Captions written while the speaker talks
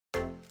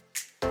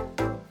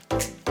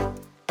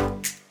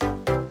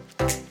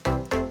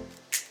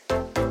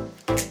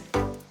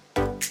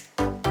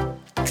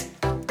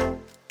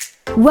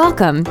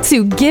Welcome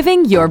to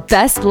Giving Your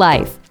Best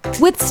Life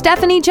with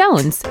Stephanie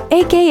Jones,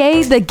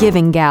 aka The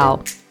Giving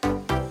Gal.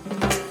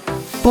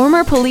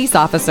 Former police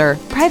officer,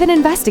 private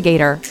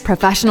investigator,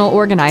 professional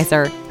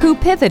organizer who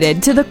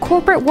pivoted to the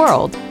corporate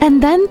world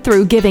and then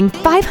through giving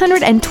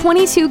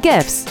 522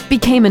 gifts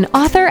became an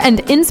author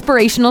and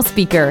inspirational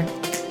speaker.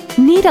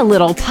 Need a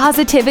little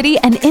positivity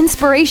and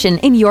inspiration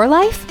in your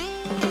life?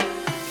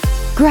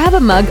 Grab a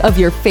mug of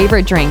your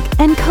favorite drink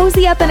and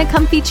cozy up in a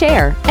comfy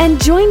chair and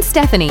join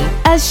Stephanie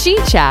as she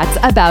chats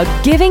about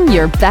giving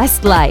your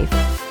best life.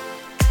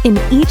 In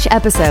each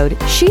episode,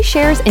 she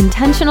shares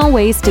intentional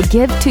ways to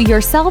give to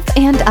yourself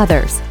and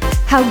others,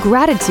 how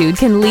gratitude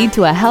can lead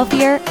to a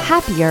healthier,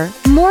 happier,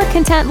 more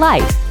content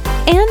life,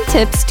 and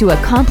tips to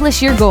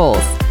accomplish your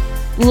goals.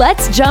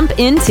 Let's jump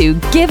into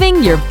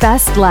Giving Your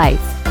Best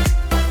Life.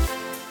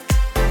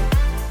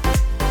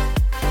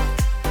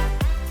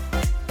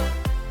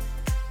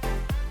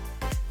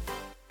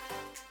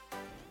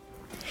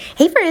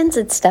 Hey friends,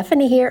 it's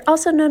Stephanie here,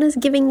 also known as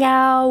Giving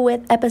Gal,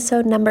 with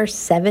episode number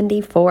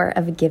 74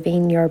 of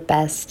Giving Your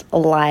Best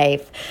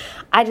Life.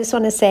 I just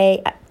want to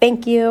say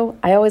thank you.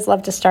 I always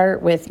love to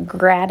start with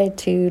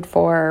gratitude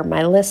for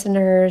my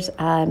listeners.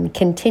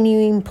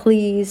 Continuing,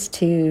 please,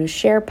 to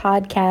share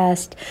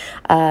podcast,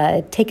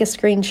 take a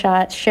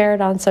screenshot, share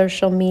it on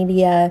social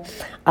media,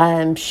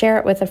 share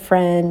it with a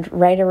friend,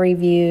 write a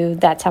review.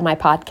 That's how my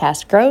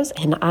podcast grows,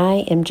 and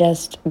I am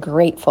just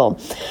grateful.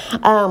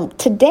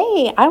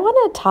 Today, I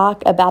want to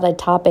talk about a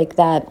topic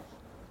that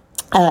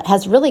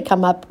has really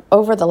come up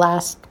over the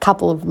last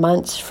couple of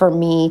months for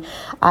me.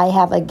 I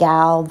have a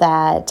gal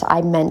that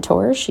I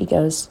mentor. She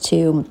goes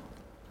to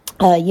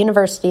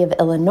University of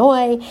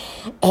Illinois,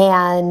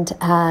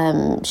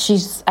 and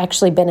she's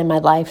actually been in my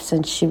life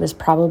since she was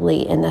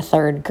probably in the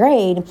third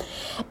grade.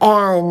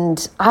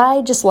 And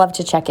I just love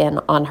to check in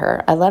on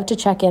her. I love to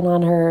check in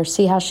on her,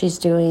 see how she's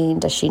doing.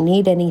 Does she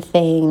need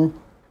anything?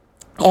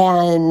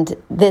 And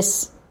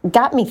this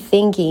got me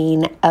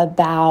thinking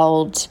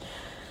about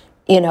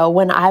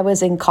when I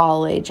was in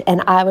college,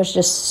 and I was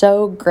just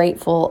so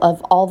grateful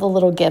of all the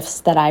little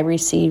gifts that I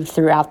received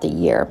throughout the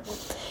year.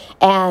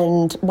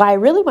 And why I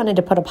really wanted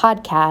to put a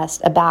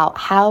podcast about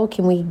how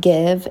can we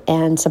give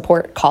and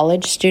support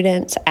college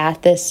students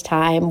at this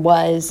time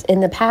was, in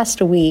the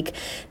past week,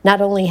 not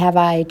only have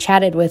I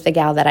chatted with the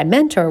gal that I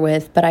mentor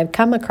with, but I've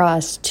come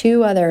across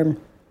two other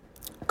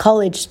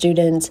college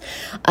students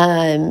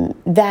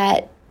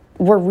that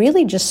we're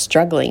really just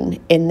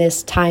struggling in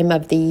this time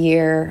of the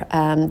year.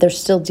 They're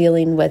still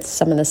dealing with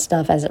some of the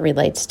stuff as it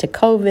relates to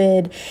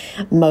COVID,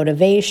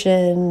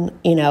 motivation.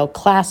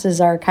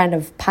 Classes are kind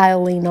of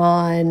piling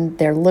on.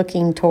 They're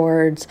looking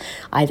towards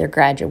either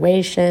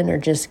graduation or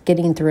just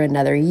getting through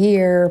another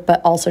year, but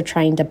also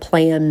trying to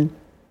plan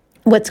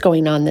what's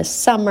going on this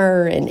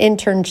summer and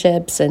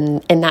internships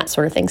and that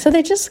sort of thing. So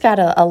they just got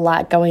a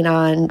lot going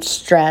on,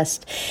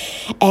 stressed.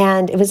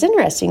 And it was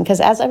interesting because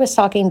as I was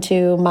talking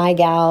to my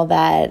gal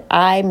that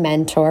I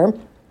mentor,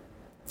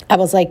 I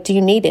was like, do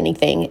you need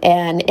anything?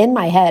 And in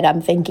my head,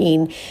 I'm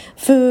thinking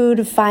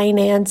food,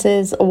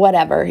 finances,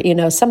 whatever,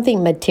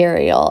 something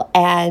material.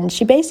 And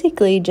she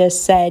basically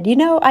just said,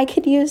 I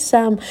could use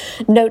some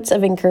notes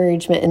of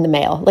encouragement in the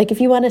mail. Like,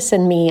 if you want to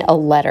send me a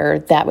letter,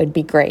 that would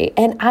be great.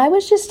 And I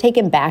was just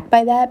taken back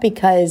by that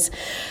because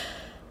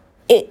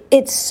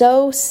it's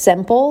so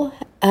simple.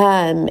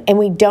 And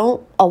we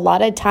don't, a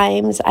lot of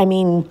times,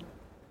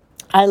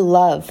 I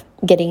love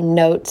getting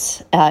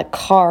notes,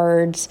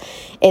 cards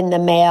in the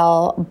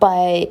mail,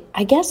 but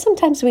I guess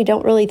sometimes we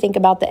don't really think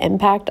about the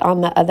impact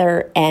on the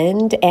other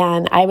end.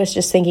 And I was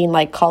just thinking,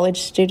 like,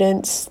 college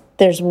students,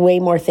 there's way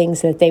more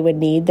things that they would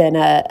need than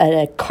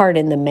a card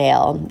in the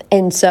mail.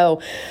 And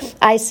so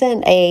I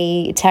sent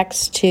a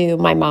text to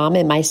my mom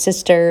and my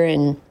sister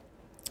and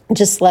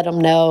just let them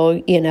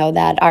know,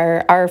 that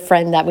our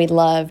friend that we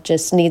love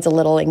just needs a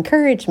little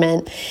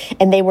encouragement.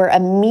 And they were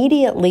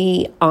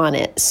immediately on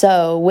it.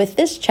 So with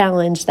this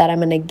challenge that I'm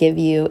going to give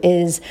you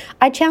is,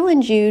 I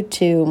challenge you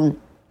to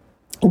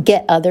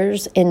get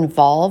others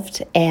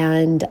involved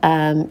and,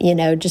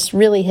 just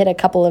really hit a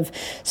couple of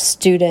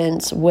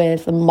students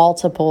with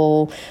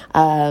multiple,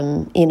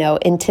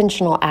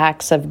 intentional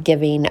acts of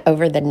giving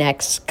over the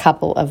next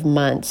couple of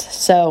months.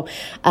 So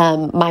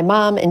my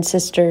mom and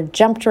sister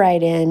jumped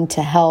right in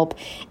to help.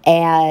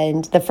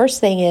 And the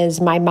first thing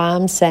is, my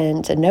mom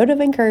sent a note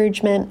of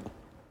encouragement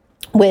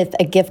with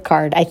a gift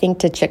card, I think,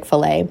 to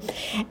Chick-fil-A.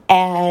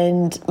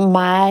 And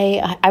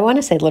I want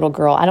to say little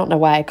girl, I don't know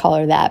why I call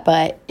her that,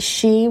 but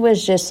she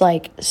was just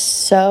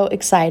so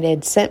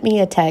excited, sent me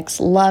a text,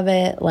 love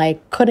it,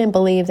 couldn't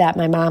believe that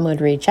my mom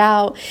would reach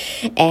out.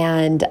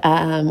 And,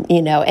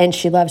 and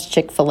she loves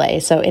Chick-fil-A.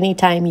 So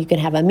anytime you can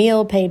have a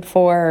meal paid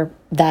for,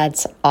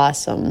 that's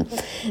awesome.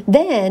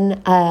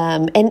 Then,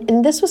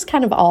 and this was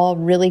kind of all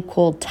really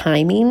cool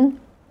timing.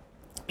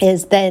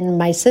 is then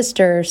my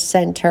sister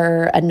sent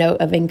her a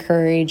note of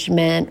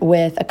encouragement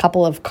with a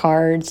couple of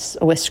cards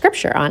with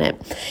scripture on it.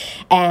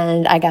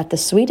 And I got the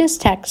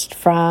sweetest text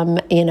from,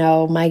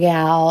 my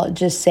gal,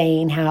 just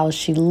saying how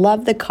she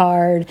loved the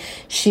card.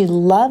 She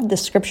loved the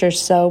scripture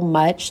so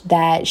much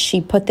that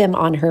she put them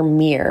on her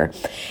mirror.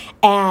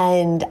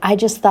 And I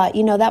just thought,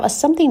 that was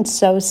something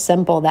so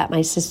simple that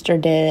my sister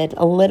did,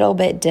 a little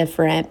bit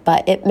different,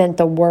 but it meant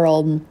the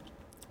world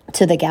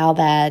to the gal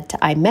that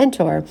I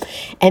mentor.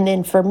 And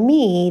then for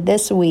me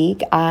this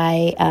week,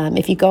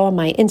 if you go on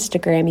my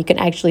Instagram, you can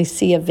actually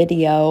see a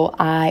video,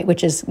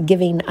 which is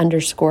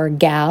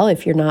giving_gal.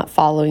 If you're not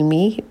following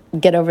me,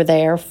 get over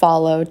there,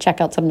 follow,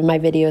 check out some of my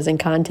videos and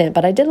content.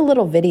 But I did a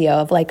little video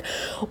of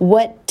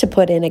what to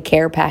put in a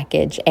care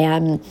package.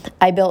 And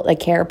I built a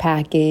care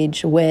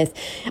package with,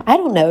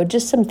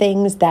 just some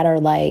things that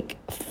are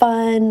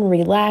fun,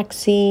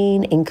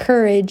 relaxing,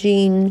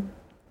 encouraging,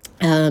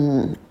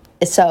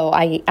 so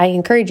I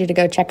encourage you to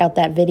go check out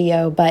that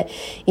video, but,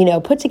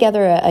 put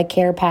together a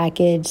care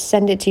package,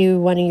 send it to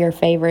one of your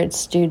favorite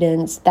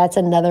students. That's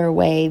another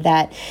way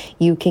that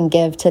you can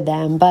give to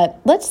them. But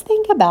let's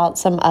think about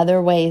some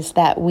other ways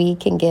that we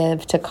can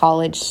give to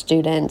college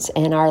students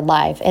in our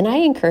life. And I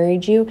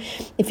encourage you,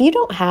 if you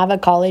don't have a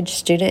college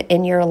student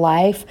in your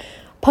life,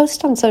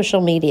 post on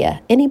social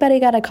media. Anybody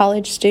got a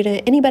college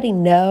student? Anybody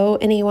know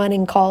anyone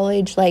in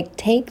college?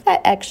 Take that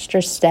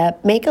extra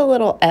step, make a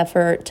little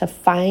effort to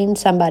find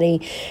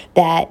somebody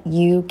that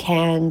you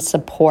can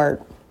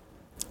support.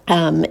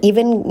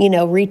 Even,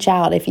 reach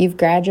out. If you've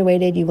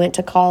graduated, you went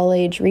to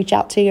college, reach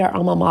out to your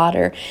alma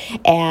mater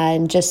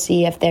and just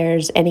see if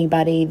there's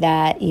anybody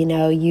that,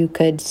 you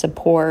could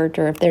support,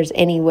 or if there's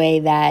any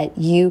way that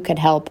you could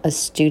help a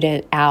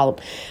student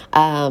out.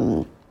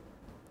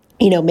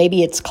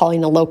 Maybe it's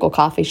calling a local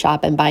coffee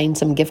shop and buying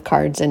some gift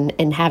cards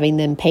and having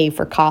them pay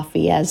for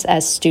coffee as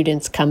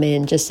students come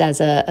in, just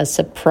as a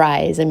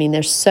surprise. I mean,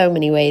 there's so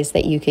many ways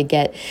that you could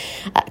get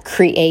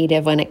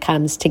creative when it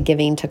comes to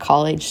giving to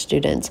college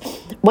students.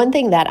 One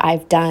thing that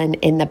I've done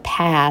in the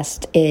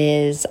past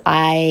is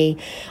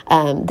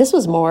this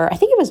was more, I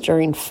think it was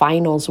during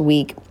finals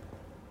week,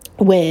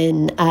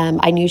 when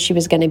I knew she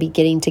was going to be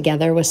getting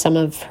together with some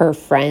of her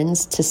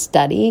friends to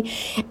study.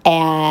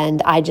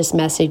 And I just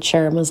messaged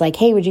her and was like,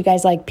 hey, would you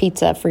guys like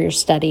pizza for your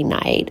study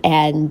night?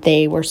 And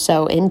they were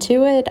so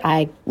into it.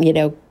 I,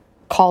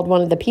 called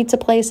one of the pizza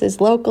places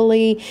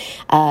locally,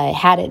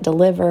 had it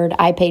delivered.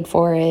 I paid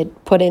for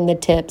it, put in the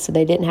tip so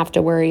they didn't have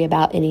to worry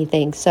about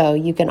anything. So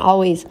you can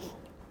always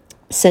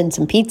send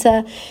some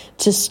pizza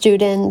to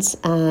students.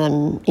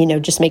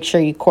 Just make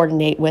sure you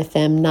coordinate with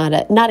them.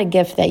 Not a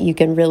gift that you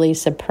can really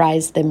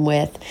surprise them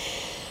with.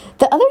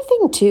 The other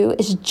thing too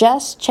is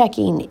just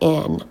checking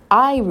in.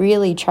 I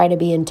really try to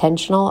be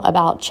intentional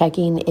about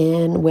checking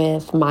in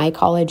with my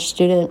college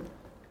student,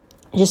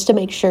 just to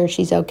make sure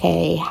she's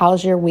okay.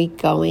 How's your week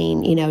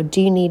going?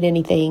 Do you need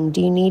anything?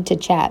 Do you need to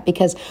chat?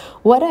 Because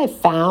what I've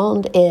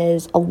found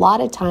is a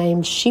lot of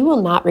times she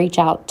will not reach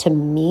out to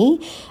me,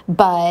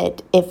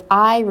 but if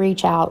I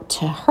reach out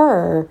to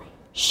her,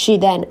 she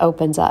then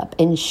opens up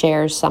and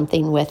shares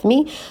something with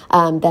me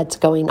that's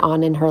going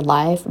on in her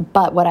life.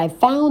 But what I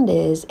found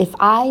is if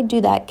I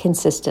do that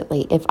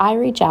consistently, if I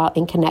reach out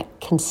and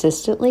connect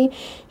consistently,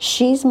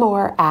 she's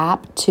more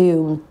apt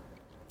to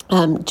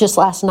just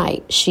last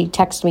night, she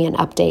texted me an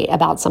update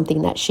about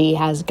something that she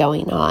has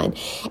going on.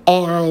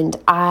 And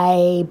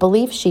I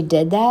believe she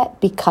did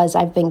that because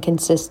I've been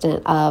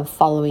consistent of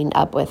following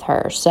up with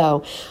her.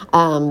 So,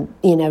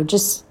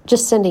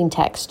 just sending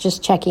texts,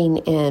 just checking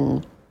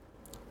in.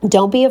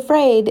 Don't be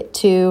afraid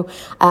to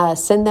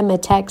send them a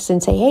text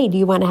and say, hey, do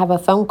you want to have a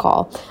phone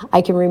call?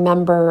 I can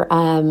remember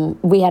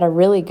we had a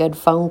really good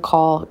phone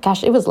call.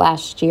 Gosh, it was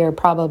last year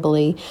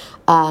probably,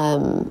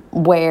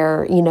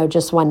 where,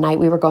 just one night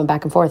we were going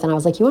back and forth and I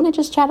was like, you want to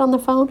just chat on the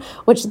phone?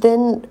 Which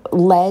then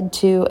led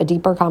to a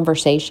deeper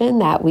conversation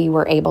that we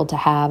were able to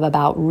have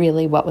about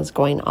really what was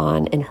going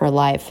on in her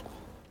life.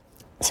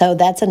 So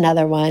that's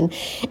another one.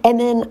 And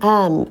then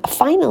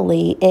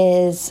finally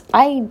is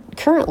I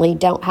currently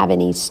don't have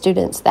any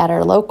students that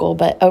are local,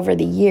 but over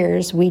the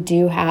years we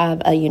do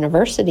have a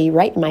university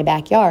right in my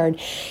backyard.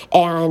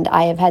 And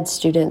I have had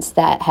students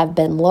that have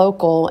been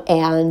local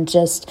and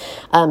just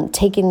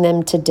taking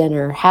them to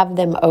dinner, have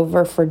them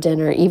over for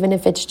dinner, even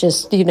if it's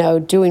just,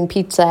 doing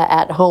pizza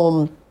at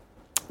home,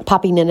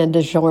 popping in a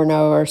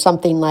DiGiorno or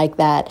something like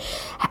that,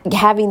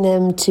 having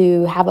them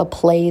to have a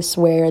place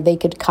where they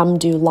could come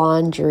do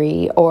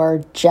laundry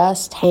or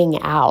just hang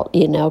out,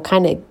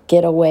 kind of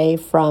get away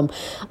from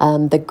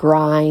the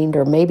grind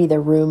or maybe the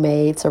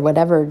roommates or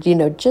whatever,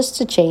 just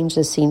to change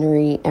the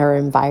scenery or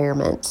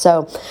environment.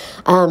 So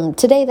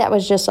today that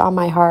was just on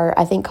my heart.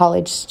 I think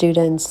college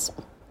students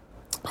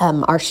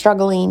are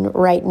struggling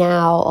right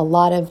now, a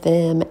lot of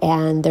them,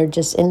 and they're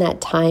just in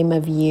that time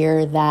of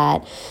year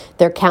that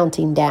they're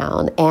counting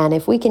down. And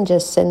if we can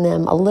just send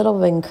them a little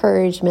of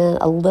encouragement,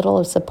 a little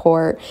of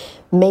support,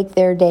 make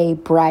their day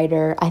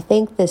brighter, I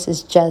think this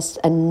is just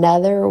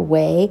another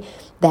way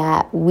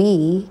that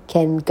we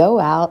can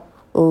go out,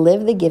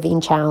 live the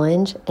giving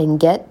challenge, and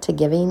get to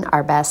giving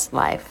our best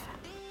life.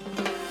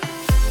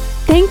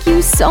 Thank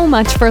you so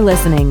much for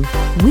listening.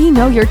 We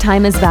know your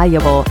time is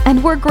valuable,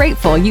 and we're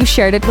grateful you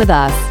shared it with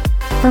us.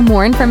 For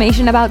more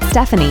information about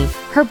Stephanie,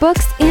 her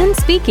books, and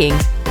speaking,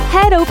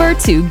 head over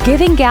to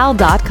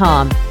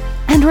givinggal.com.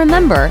 And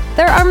remember,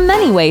 there are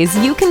many ways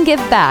you can give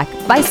back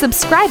by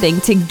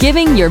subscribing to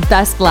Giving Your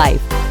Best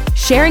Life,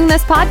 sharing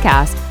this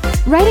podcast,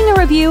 writing a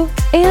review,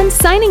 and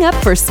signing up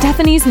for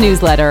Stephanie's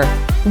newsletter.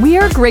 We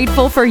are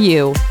grateful for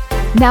you.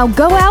 Now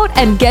go out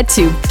and get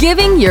to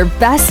Giving Your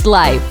Best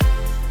Life.